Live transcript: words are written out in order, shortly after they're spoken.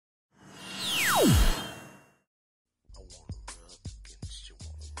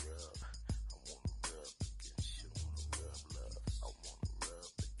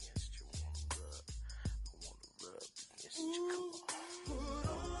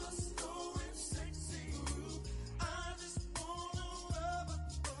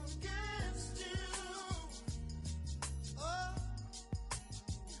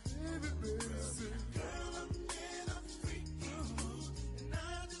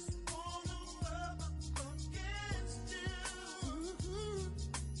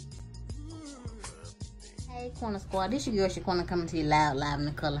Hey, Corner Squad, this your girl Shaquena coming to you loud in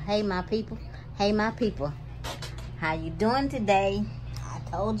the color. Hey, my people. Hey, my people. How you doing today? I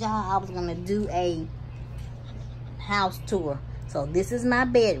told y'all I was going to do a house tour. So this is my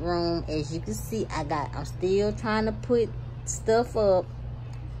bedroom. As you can see, I'm still trying to put stuff up.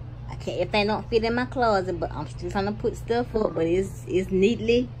 I can't, if they don't fit in my closet, but I'm still trying to put stuff up. But it's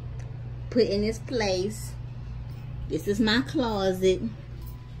neatly put in its place. This is my closet.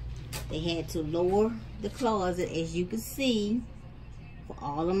 They had to lower the closet, as you can see, for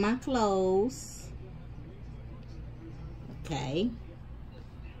all of my clothes. Okay.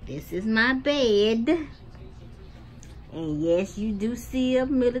 This is my bed. And yes, you do see a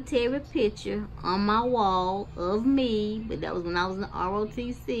military picture on my wall of me, but that was when I was in the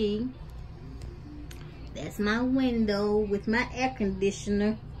ROTC. That's my window with my air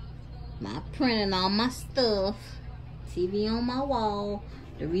conditioner, my printer and all my stuff, TV on my wall.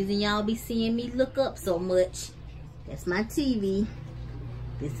 The reason y'all be seeing me look up so much, that's my TV.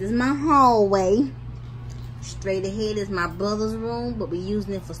 This is my hallway. Straight ahead is my brother's room, but we're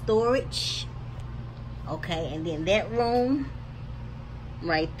using it for storage. Okay, and then that room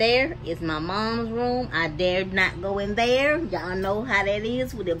right there is my mom's room. I dare not go in there. Y'all know how that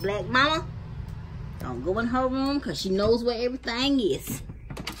is with a black mama. Don't go in her room because she knows where everything is.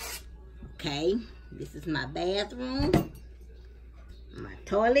 Okay, this is my bathroom. My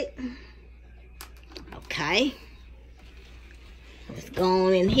toilet. Okay. Let's go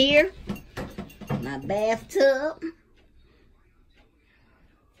on in here. My bathtub.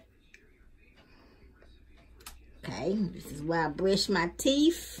 Okay. This is where I brush my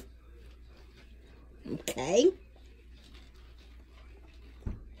teeth. Okay.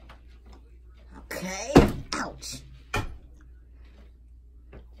 Okay. Ouch.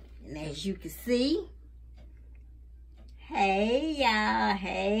 And as you can see, hey y'all,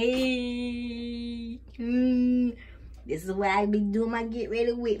 hey. This is where I be doing my get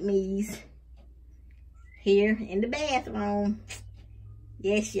ready with me's. Here in the bathroom.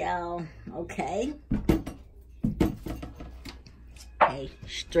 Yes, y'all. Okay. Okay,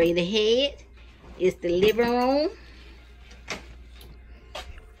 straight ahead is the living room.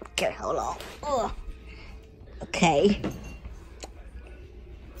 Okay, hold on. Ugh. Okay.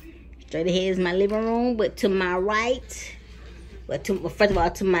 Straight ahead is my living room, but to my right, well, first of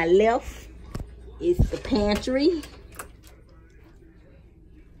all, to my left is the pantry.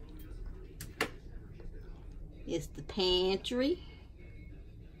 It's the pantry.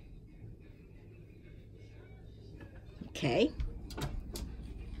 Okay.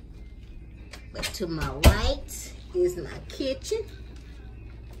 But to my right is my kitchen.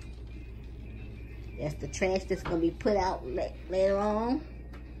 That's the trash that's going to be put out later on.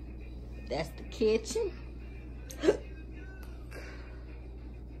 That's the kitchen.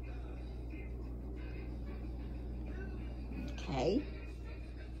 Okay.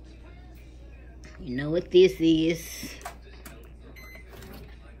 You know what this is.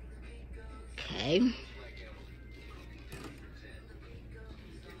 Okay.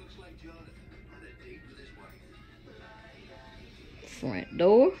 Front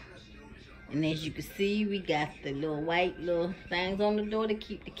door. And as you can see, we got the little white little things on the door to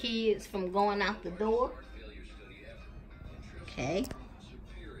keep the kids from going out the door. Okay.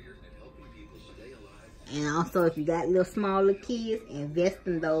 And also, if you got little smaller kids, invest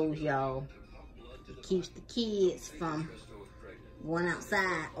in those, y'all. It keeps the kids from going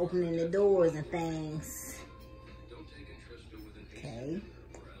outside, opening the doors and things. Okay.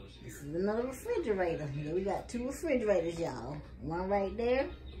 This is another refrigerator. Here we got two refrigerators, y'all. One right there.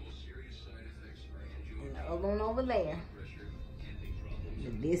 And the other one over there.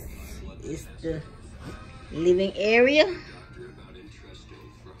 This is the living area.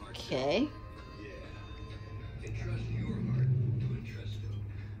 Okay.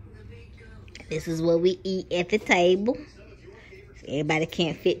 This is what we eat at the table. Everybody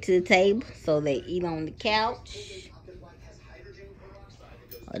can't fit to the table, so they eat on the couch.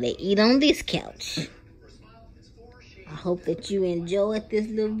 Or they eat on this couch. I hope that you enjoyed this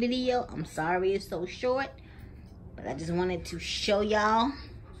little video. I'm sorry it's so short, but I just wanted to show y'all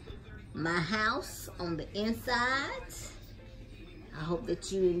my house on the inside. I hope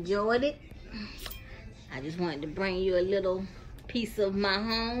that you enjoyed it. I just wanted to bring you a little piece of my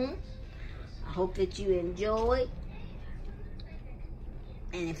home. I hope that you enjoyed.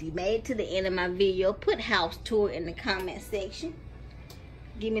 And if you made it to the end of my video, put house tour in the comment section.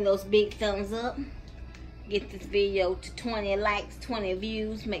 Give me those big thumbs up. Get this video to 20 likes, 20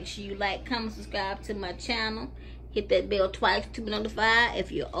 views. Make sure you like, comment, subscribe to my channel. Hit that bell twice to be notified.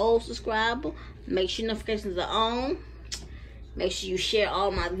 If you're an old subscriber, make sure notifications are on. Make sure you share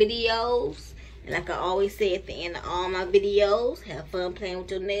all my videos. And like I always say at the end of all my videos, have fun playing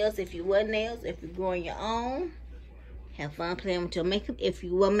with your nails if you wear nails. If you're growing your own, have fun playing with your makeup if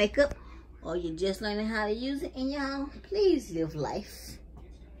you wear makeup, or you're just learning how to use it. And y'all, please live life,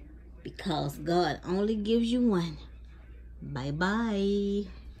 because God only gives you one. Bye-bye.